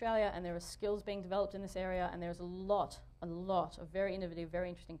community in Australia, and there are skills being developed in this area, and there's a lot of very innovative, very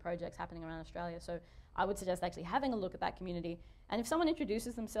interesting projects happening around Australia. So I would suggest actually having a look at that community. And if someone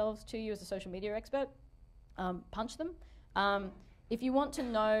introduces themselves to you as a social media expert, punch them. If you want to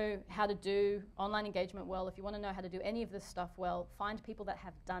know how to do online engagement well, if you want to know how to do any of this stuff well, find people that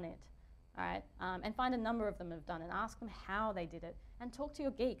have done it. All right, and find a number of them that have done it, and ask them how they did it, and talk to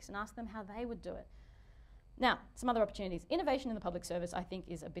your geeks and ask them how they would do it. Now, some other opportunities. Innovation in the public service, I think,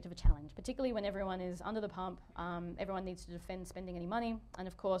 is a bit of a challenge, particularly when everyone is under the pump, everyone needs to defend spending any money, and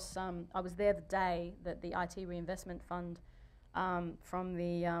of course, I was there the day that the IT reinvestment fund from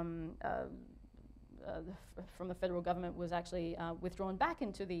the federal government was actually withdrawn back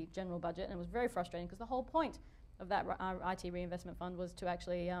into the general budget, and it was very frustrating because the whole point of that IT reinvestment fund was to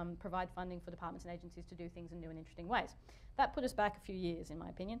actually provide funding for departments and agencies to do things in new and interesting ways. That put us back a few years, in my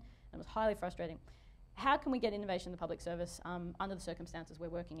opinion, and it was highly frustrating. How can we get innovation in the public service under the circumstances we're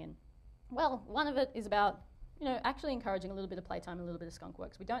working in? Well, one of it is about actually encouraging a little bit of playtime, a little bit of skunk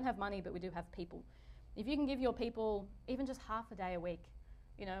works. We don't have money, but we do have people. If you can give your people even just half a day a week,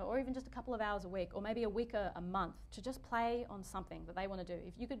 or even just a couple of hours a week, or maybe a week a month, to just play on something that they want to do.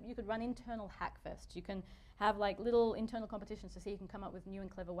 If you could run internal hackfests, you can have like little internal competitions to see if you can come up with new and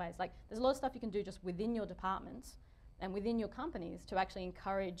clever ways. Like there's a lot of stuff you can do just within your departments and within your companies to actually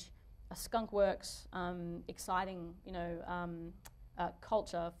encourage a skunkworks, exciting,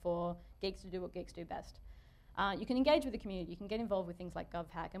 culture for geeks to do what geeks do best. You can engage with the community. You can get involved with things like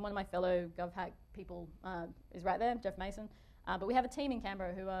GovHack. And one of my fellow GovHack people is right there, Jeff Mason. But we have a team in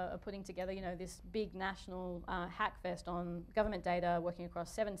Canberra who are putting together, this big national hack fest on government data, working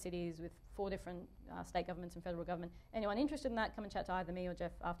across 7 cities with 4 different state governments and federal government. Anyone interested in that, come and chat to either me or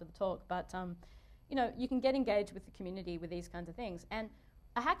Jeff after the talk. But, you can get engaged with the community with these kinds of things. And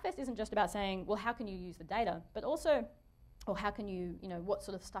a hack fest isn't just about saying, well, how can you use the data? But also, or how can you, what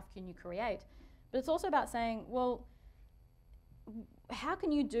sort of stuff can you create? But it's also about saying, well, how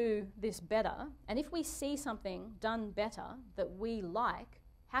can you do this better? And if we see something done better that we like,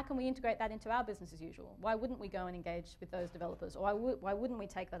 how can we integrate that into our business as usual? Why wouldn't we go and engage with those developers? Or why wouldn't we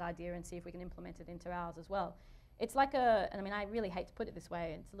take that idea and see if we can implement it into ours as well? It's like and I mean, I really hate to put it this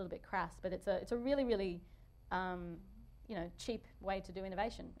way, it's a little bit crass, but it's a really, really, cheap way to do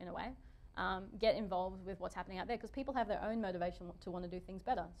innovation in a way. Get involved with what's happening out there, because people have their own motivation to want to do things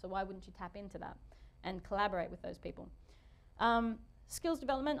better. So why wouldn't you tap into that and collaborate with those people? Skills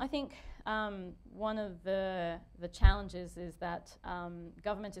development, I think one of the challenges is that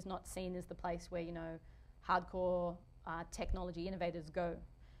government is not seen as the place where, hardcore technology innovators go.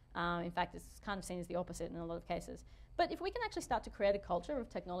 In fact, it's kind of seen as the opposite in a lot of cases. But if we can actually start to create a culture of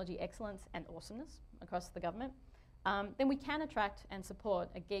technology excellence and awesomeness across the government, then we can attract and support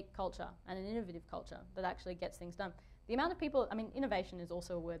a geek culture and an innovative culture that actually gets things done. The amount of people, innovation is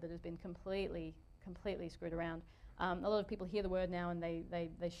also a word that has been completely screwed around. A lot of people hear the word now and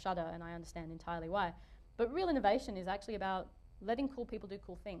they shudder, and I understand entirely why. But real innovation is actually about letting cool people do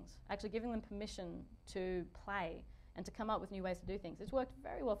cool things, actually giving them permission to play and to come up with new ways to do things. It's worked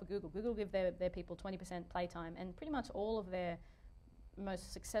very well for Google. Google give their people 20% playtime, and pretty much all of their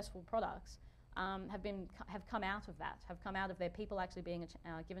most successful products have come out of that, have come out of their people actually being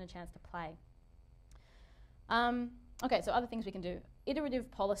given a chance to play. Okay, so other things we can do.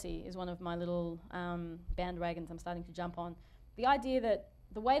 Iterative policy is one of my little bandwagons I'm starting to jump on. The idea that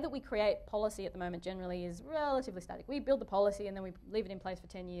the way that we create policy at the moment generally is relatively static. We build the policy and then we leave it in place for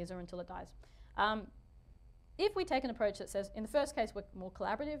 10 years or until it dies. If we take an approach that says, in the first case, we're more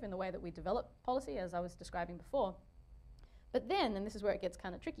collaborative in the way that we develop policy, as I was describing before, but then, and this is where it gets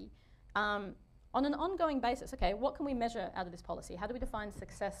kind of tricky, on an ongoing basis, okay, what can we measure out of this policy? How do we define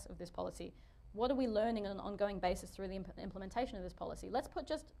success of this policy? What are we learning on an ongoing basis through the implementation of this policy? Let's put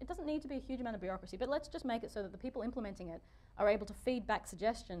it doesn't need to be a huge amount of bureaucracy, but let's just make it so that the people implementing it are able to feed back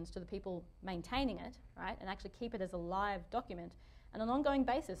suggestions to the people maintaining it, right, and actually keep it as a live document. And on an ongoing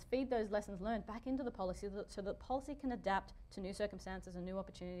basis, feed those lessons learned back into the policy so that policy can adapt to new circumstances and new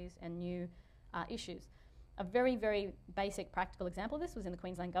opportunities and new issues. A very, very basic practical example of this was in the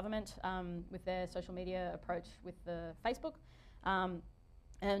Queensland government with their social media approach with the Facebook.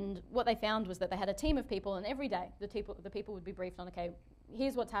 And what they found was that they had a team of people, and every day the people would be briefed on, okay,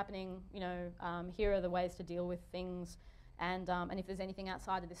 here's what's happening, here are the ways to deal with things, and if there's anything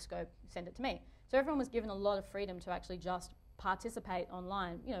outside of this scope, send it to me. So everyone was given a lot of freedom to actually just participate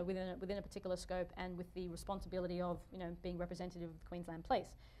online, within a particular scope and with the responsibility of, being representative of the Queensland Police.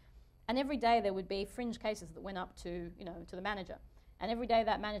 And every day there would be fringe cases that went up to the manager. And every day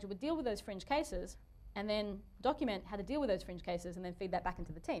that manager would deal with those fringe cases and then document how to deal with those fringe cases and then feed that back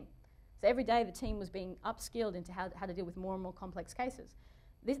into the team. So every day the team was being upskilled into how to deal with more and more complex cases.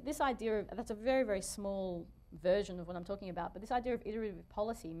 This idea of, that's a very, very small version of what I'm talking about, but this idea of iterative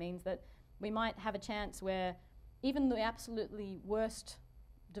policy means that we might have a chance where even the absolutely worst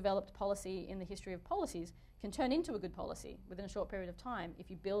developed policy in the history of policies can turn into a good policy within a short period of time if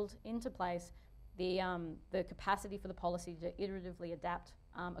you build into place the capacity for the policy to iteratively adapt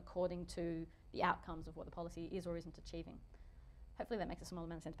according to the outcomes of what the policy is or isn't achieving. Hopefully that makes a small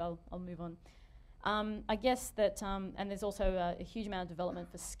amount of sense, but I'll move on. I guess that, and there's also a huge amount of development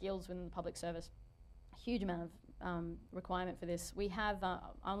for skills within the public service, a huge amount of requirement for this. We have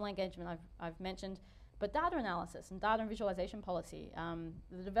online engagement I've mentioned, but data analysis and data and visualization policy,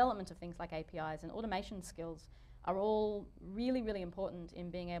 the development of things like APIs and automation skills are all really, really important in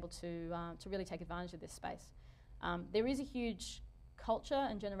being able to really take advantage of this space. There is a huge culture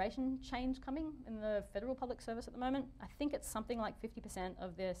and generation change coming in the federal public service at the moment. I think it's something like 50%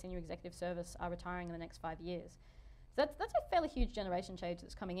 of their senior executive service are retiring in the next 5 years. So that's a fairly huge generation change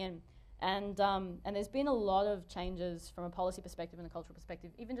that's coming in. And there's been a lot of changes from a policy perspective and a cultural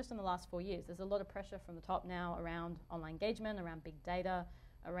perspective, even just in the last 4 years. There's a lot of pressure from the top now around online engagement, around big data,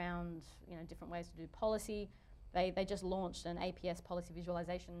 around different ways to do policy. They just launched an APS policy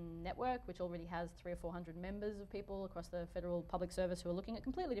visualization network, which already has 300 or 400 members of people across the federal public service who are looking at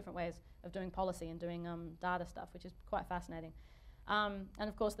completely different ways of doing policy and doing data stuff, which is quite fascinating. And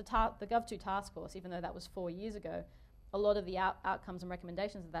of course, the Gov2 task force, even though that was 4 years ago, a lot of the outcomes and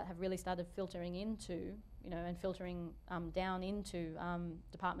recommendations of that have really started filtering into, and filtering down into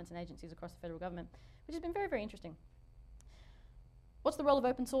departments and agencies across the federal government, which has been very, very interesting. What's the role of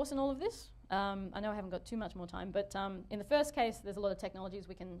open source in all of this? I know I haven't got too much more time, but in the first case, there's a lot of technologies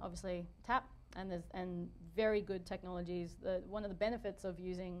we can obviously tap, and very good technologies. One of the benefits of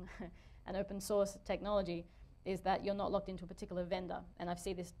using an open source technology is that you're not locked into a particular vendor. And I've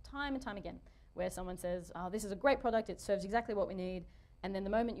seen this time and time again, where someone says, oh, this is a great product, it serves exactly what we need, and then the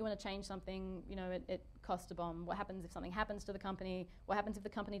moment you want to change something, it costs a bomb. What happens if something happens to the company? What happens if the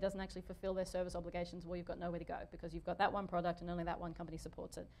company doesn't actually fulfill their service obligations? Well, you've got nowhere to go because you've got that one product and only that one company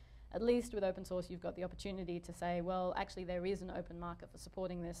supports it. At least with open source, you've got the opportunity to say, well, actually there is an open market for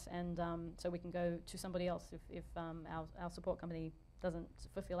supporting this, and so we can go to somebody else if our support company doesn't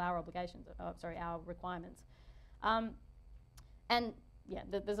fulfill our obligations, our requirements. And yeah,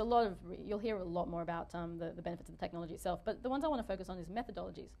 there's a lot of, you'll hear a lot more about the benefits of the technology itself, but the ones I want to focus on is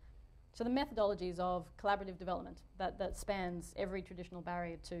methodologies. So the methodologies of collaborative development that spans every traditional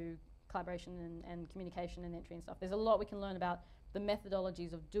barrier to collaboration and communication and entry and stuff. There's a lot we can learn about the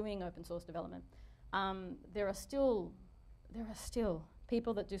methodologies of doing open source development. There are still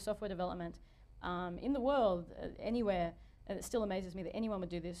people that do software development in the world, anywhere, and it still amazes me that anyone would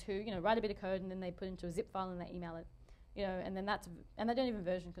do this, who write a bit of code and then they put it into a zip file and they email it. And then and they don't even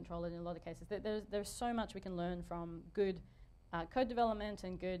version control it in a lot of cases. There's so much we can learn from good code development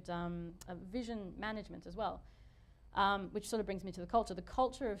and good vision management as well, which sort of brings me to the culture. The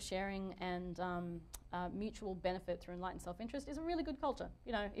culture of sharing and mutual benefit through enlightened self-interest is a really good culture.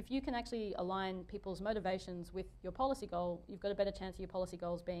 If you can actually align people's motivations with your policy goal, you've got a better chance of your policy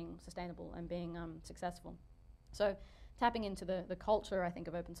goals being sustainable and being successful. So tapping into the culture, I think,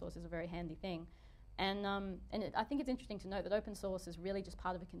 of open source is a very handy thing. And I think it's interesting to note that open source is really just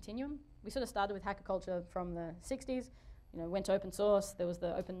part of a continuum. We sort of started with hacker culture from the 60s, went to open source. There was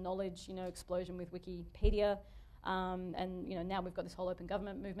the open knowledge, explosion with Wikipedia. And now we've got this whole open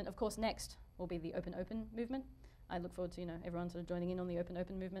government movement. Of course, next will be the open movement. I look forward to, everyone sort of joining in on the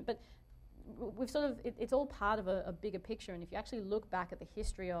open movement. But we've sort of, it's all part of a bigger picture. And if you actually look back at the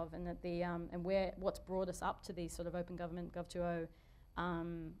history of and at the, and what's brought us up to these sort of open government, Gov2O,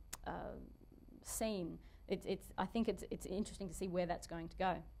 scene, I think it's interesting to see where that's going to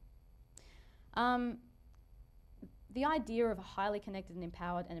go. The idea of a highly connected and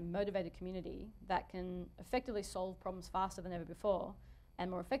empowered and a motivated community that can effectively solve problems faster than ever before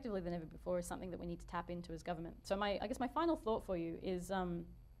and more effectively than ever before is something that we need to tap into as government. So I guess my final thought for you is, and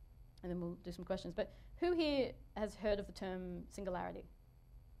then we'll do some questions, but who here has heard of the term singularity?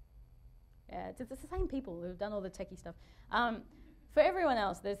 Yeah, it's the same people who've done all the techie stuff. For everyone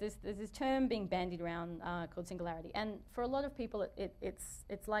else, there's this term being bandied around called singularity, and for a lot of people,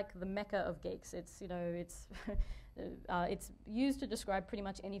 it's like the mecca of geeks. It's it's used to describe pretty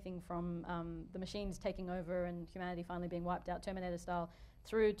much anything from the machines taking over and humanity finally being wiped out, Terminator style,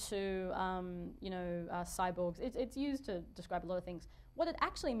 through to cyborgs. It's used to describe a lot of things. What it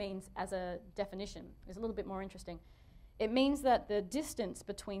actually means as a definition is a little bit more interesting. It means that the distance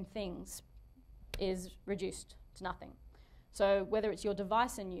between things is reduced to nothing. So whether it's your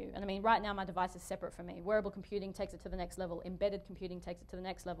device and you, and I mean right now my device is separate from me. Wearable computing takes it to the next level. Embedded computing takes it to the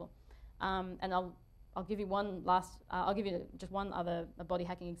next level. And I'll give you I'll give you just one other body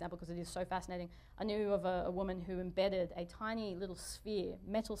hacking example because it is so fascinating. I knew of a woman who embedded a tiny little sphere,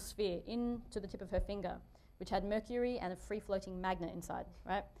 metal sphere, into the tip of her finger, which had mercury and a free-floating magnet inside,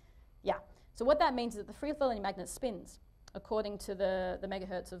 right? Yeah. So what that means is that the free-floating magnet spins according to the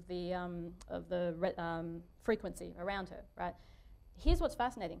megahertz of the frequency around her, right? Here's what's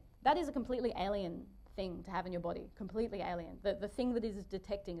fascinating. That is a completely alien thing to have in your body, completely alien. The thing that it is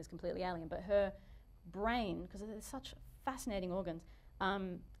detecting is completely alien, but her brain, because it's such fascinating organs,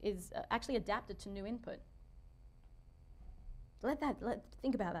 is actually adapted to new input.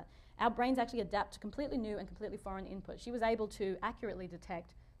 Think about that. Our brains actually adapt to completely new and completely foreign input. She was able to accurately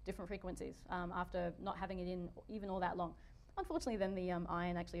detect different frequencies after not having it in even all that long. Unfortunately, then the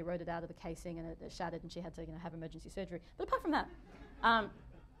iron actually eroded out of the casing and it shattered, and she had to have emergency surgery. But apart from that,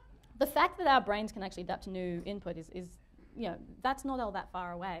 the fact that our brains can actually adapt to new input is that's not all that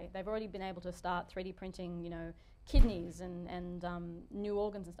far away. They've already been able to start 3D printing, kidneys and new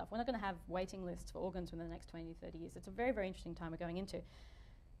organs and stuff. We're not going to have waiting lists for organs within the next 20, 30 years. It's a very, very interesting time we're going into.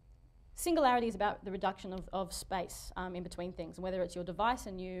 Singularity is about the reduction of space in between things, and whether it's your device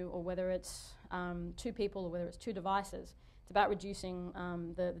and you, or whether it's two people, or whether it's two devices. It's about reducing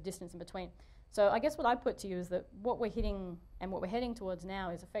the distance in between. So I guess what I put to you is that what we're hitting and what we're heading towards now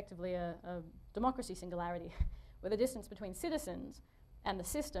is effectively a democracy singularity, where the distance between citizens and the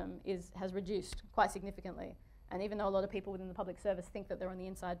system has reduced quite significantly. And even though a lot of people within the public service think that they're on the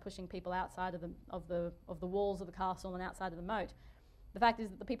inside pushing people outside of the walls of the castle and outside of the moat, the fact is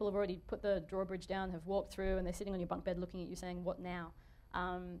that the people have already put the drawbridge down, have walked through, and they're sitting on your bunk bed looking at you saying, what now?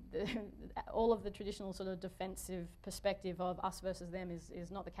 All of the traditional sort of defensive perspective of us versus them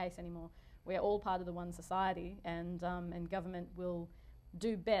is not the case anymore. We're all part of the one society, and government will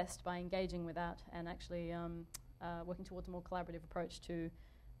do best by engaging with that and actually working towards a more collaborative approach to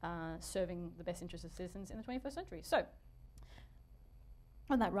serving the best interests of citizens in the 21st century. So,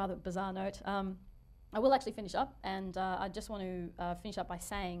 on that rather bizarre note, I will actually finish up, and I just want to finish up by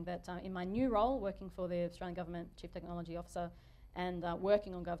saying that in my new role, working for the Australian Government Chief Technology Officer and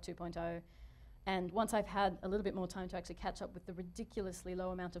working on Gov 2.0, and once I've had a little bit more time to actually catch up with the ridiculously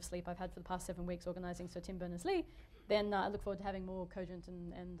low amount of sleep I've had for the past 7 weeks organising Sir Tim Berners-Lee, then I look forward to having more cogent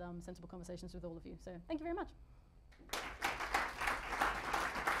and sensible conversations with all of you. So thank you very much.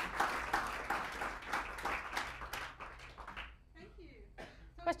 Thank you.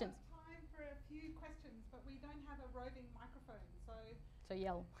 So Questions? So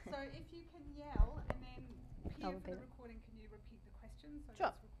yell. So if you can yell, and then here for the recording, can you repeat the question? So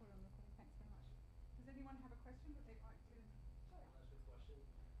sure. It's recorded on the recording. Thanks very much. Does anyone have a question that they'd like to? Sure. I'll ask you a question.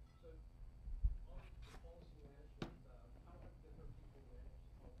 So on policy management, how have different people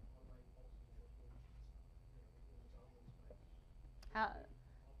managed online policy enforcement within the government space? Options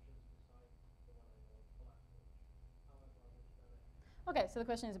besides the one I know, platforms. How have others done it? Okay, so the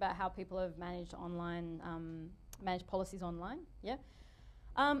question is about how people have managed online, managed policies online. Yeah.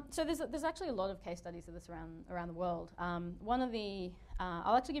 So there's actually a lot of case studies of this around the world. One of the,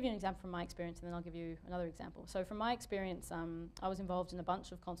 I'll actually give you an example from my experience, and then I'll give you another example. So from my experience, I was involved in a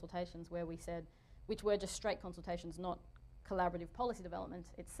bunch of consultations where we said, which were just straight consultations, not collaborative policy development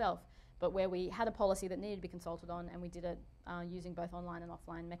itself, but where we had a policy that needed to be consulted on, and we did it using both online and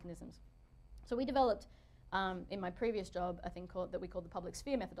offline mechanisms. So we developed, in my previous job, a thing that we called the public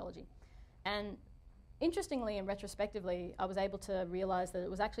sphere methodology. And interestingly and retrospectively, I was able to realize that it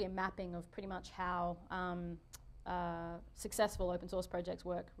was actually a mapping of pretty much how successful open source projects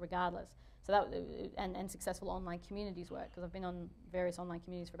work regardless. So that, and successful online communities work, because I've been on various online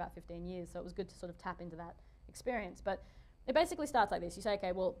communities for about 15 years, so it was good to sort of tap into that experience. But it basically starts like this. You say,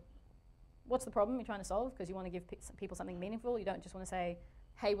 okay, well, what's the problem you're trying to solve? Because you want to give people something meaningful. You don't just want to say,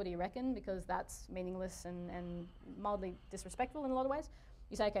 hey, what do you reckon? Because that's meaningless and mildly disrespectful in a lot of ways.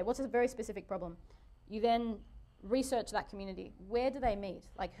 You say, okay, what's a very specific problem? You then research that community. Where do they meet?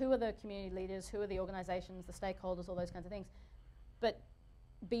 Like, who are the community leaders? Who are the organizations, the stakeholders, all those kinds of things? But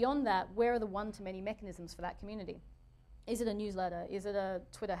beyond that, where are the one-to-many mechanisms for that community? Is it a newsletter? Is it a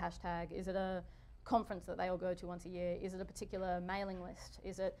Twitter hashtag? Is it a conference that they all go to once a year? Is it a particular mailing list?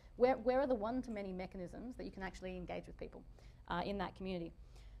 Is it, where are the one-to-many mechanisms that you can actually engage with people in that community?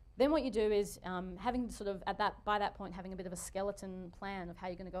 Then what you do is having sort of, by that point, having a bit of a skeleton plan of how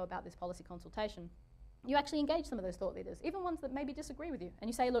you're going to go about this policy consultation. You actually engage some of those thought leaders, even ones that maybe disagree with you, and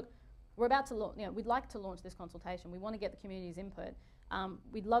you say, look, we're about to we'd like to launch this consultation. We want to get the community's input.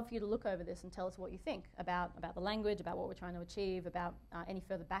 We'd love for you to look over this and tell us what you think about the language, about what we're trying to achieve, about any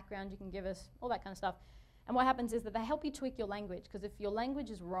further background you can give us, all that kind of stuff. And what happens is that they help you tweak your language, because if your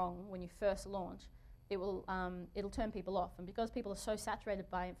language is wrong when you first launch, it'll turn people off. And because people are so saturated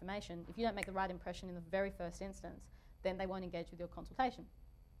by information, if you don't make the right impression in the very first instance, then they won't engage with your consultation.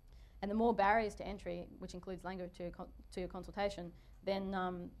 And the more barriers to entry, which includes language to your consultation, then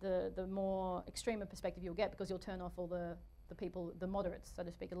the more extreme a perspective you'll get, because you'll turn off all the people, the moderates, so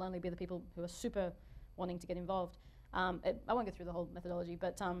to speak. It'll only be the people who are super wanting to get involved. I won't go through the whole methodology,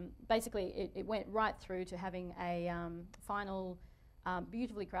 but basically it went right through to having a final,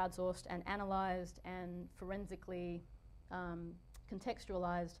 beautifully crowdsourced and analysed and forensically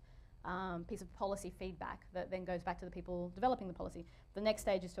contextualised piece of policy feedback that then goes back to the people developing the policy. The next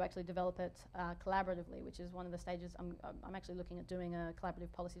stage is to actually develop it collaboratively, which is one of the stages. I'm actually looking at doing a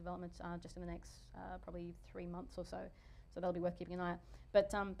collaborative policy development just in the next probably 3 months or so. So that'll be worth keeping an eye on.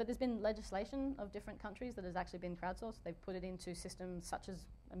 But there's been legislation of different countries that has actually been crowdsourced. They've put it into systems such as,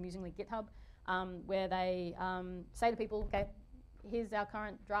 amusingly, GitHub, where they say to people, okay, here's our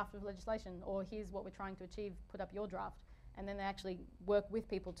current draft of legislation, or here's what we're trying to achieve, put up your draft. And then they actually work with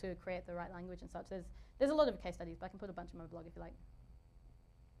people to create the right language and such. There's a lot of case studies, but I can put a bunch on my blog if you like.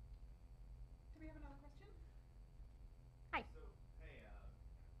 Do we have another question? Hi. So, hey,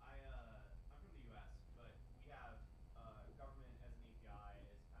 I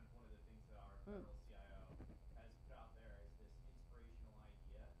federal CIO, has put out there as this inspirational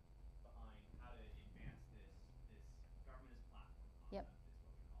idea behind how to advance this government as platform concept. Yep. Is what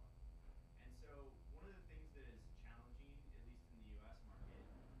we call it. And so one of the things that is challenging, at least in the U.S. market,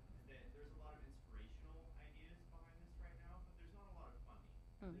 is that there's a lot of inspirational ideas behind this right now, but there's not a lot of funding.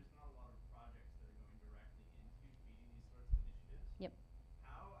 There's not a lot of projects that are going directly into feeding these sorts of initiatives. Yep.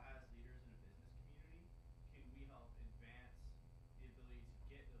 How, as leaders in a business community, can we help advance the ability to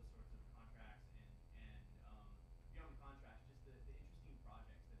get those sorts of contracts and beyond the contracts, just the interesting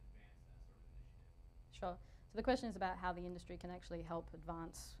projects that advance that sort of initiative? Sure. So the question is about how the industry can actually help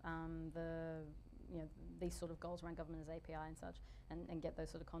advance these sort of goals around government as API and such, and get those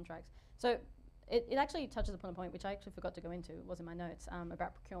sort of contracts. So it actually touches upon a point which I actually forgot to go into. It was in my notes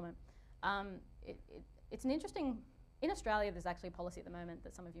about procurement. It's an interesting. In Australia, there's actually a policy at the moment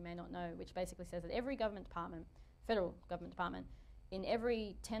that some of you may not know, which basically says that every government department, federal government department, in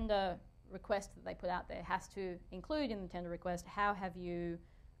every tender request that they put out there has to include in the tender request, how have you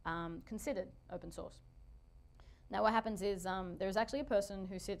considered open source? Now what happens is there's actually a person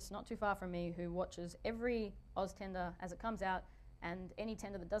who sits not too far from me who watches every Oz tender as it comes out, and any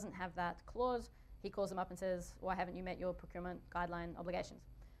tender that doesn't have that clause, he calls them up and says, why haven't you met your procurement guideline obligations?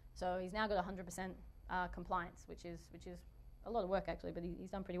 So he's now got 100% compliance, which is a lot of work actually, but he's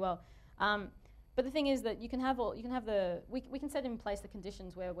done pretty well. But the thing is that we can set in place the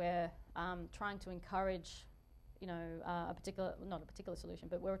conditions where we're trying to encourage, not a particular solution,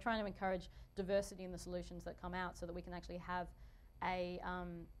 but we're trying to encourage diversity in the solutions that come out, so that we can actually have a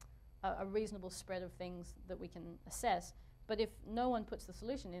reasonable spread of things that we can assess. But if no one puts the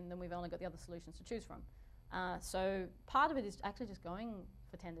solution in, then we've only got the other solutions to choose from. So part of it is actually just going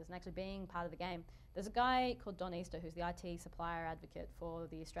for tenders and actually being part of the game. There's a guy called Don Easter who's the IT supplier advocate for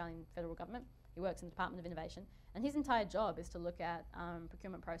the Australian federal government. He works in the Department of Innovation, and his entire job is to look at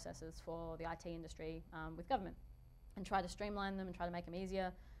procurement processes for the IT industry with government and try to streamline them and try to make them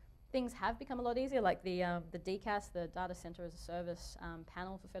easier. Things have become a lot easier, like the DCAS, the Data Center as a Service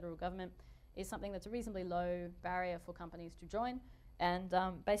panel for federal government, is something that's a reasonably low barrier for companies to join. And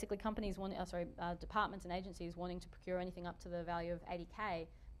basically departments and agencies wanting to procure anything up to the value of 80K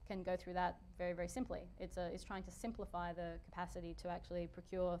can go through that very, very simply. It's trying to simplify the capacity to actually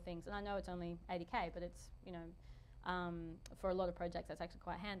procure things. And I know it's only 80K, but it's, for a lot of projects, that's actually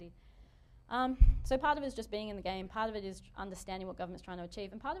quite handy. So part of it is just being in the game. Part of it is understanding what government's trying to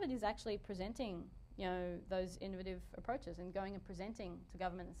achieve. And part of it is actually presenting, those innovative approaches and going and presenting to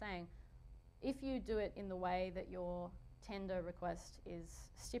government and saying, if you do it in the way that your tender request is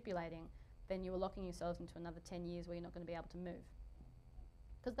stipulating, then you are locking yourselves into another 10 years where you're not going to be able to move.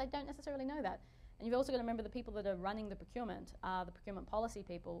 Because they don't necessarily know that. And you've also got to remember the people that are running the procurement are the procurement policy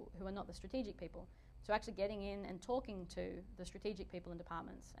people who are not the strategic people. So actually getting in and talking to the strategic people in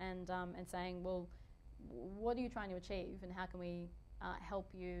departments and saying, well, what are you trying to achieve, and how can we help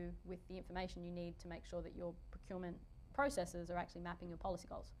you with the information you need to make sure that your procurement processes are actually mapping your policy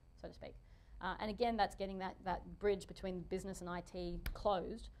goals, so to speak. And again, that's getting that bridge between business and IT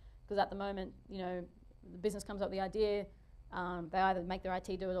closed, because at the moment, the business comes up with the idea, they either make their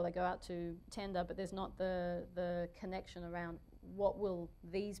IT do it or they go out to tender, but there's not the connection around what will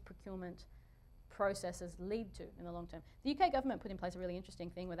these procurement processes lead to in the long term. The UK government put in place a really interesting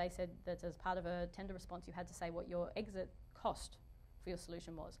thing where they said that as part of a tender response, you had to say what your exit cost for your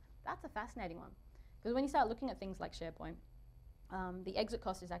solution was. That's a fascinating one, because when you start looking at things like SharePoint, the exit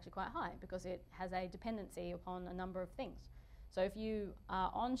cost is actually quite high because it has a dependency upon a number of things. So if you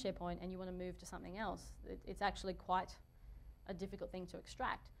are on SharePoint and you want to move to something else, it's actually quite a difficult thing to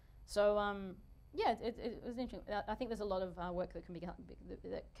extract. So yeah, it was interesting. I think there's a lot of work that can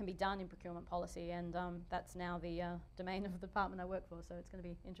be done in procurement policy, and that's now the domain of the department I work for. So it's going to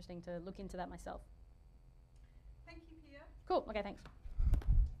be interesting to look into that myself. Thank you, Pia. Cool. Okay, thanks.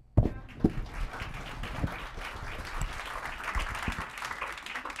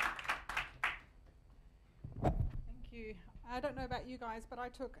 Thank you. I don't know about you guys, but I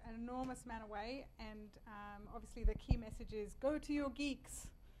took an enormous amount away, and obviously the key message is go to your geeks,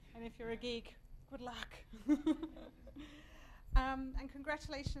 and if you're a geek, good luck. And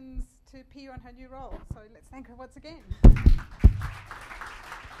congratulations to Pia on her new role. So let's thank her once again.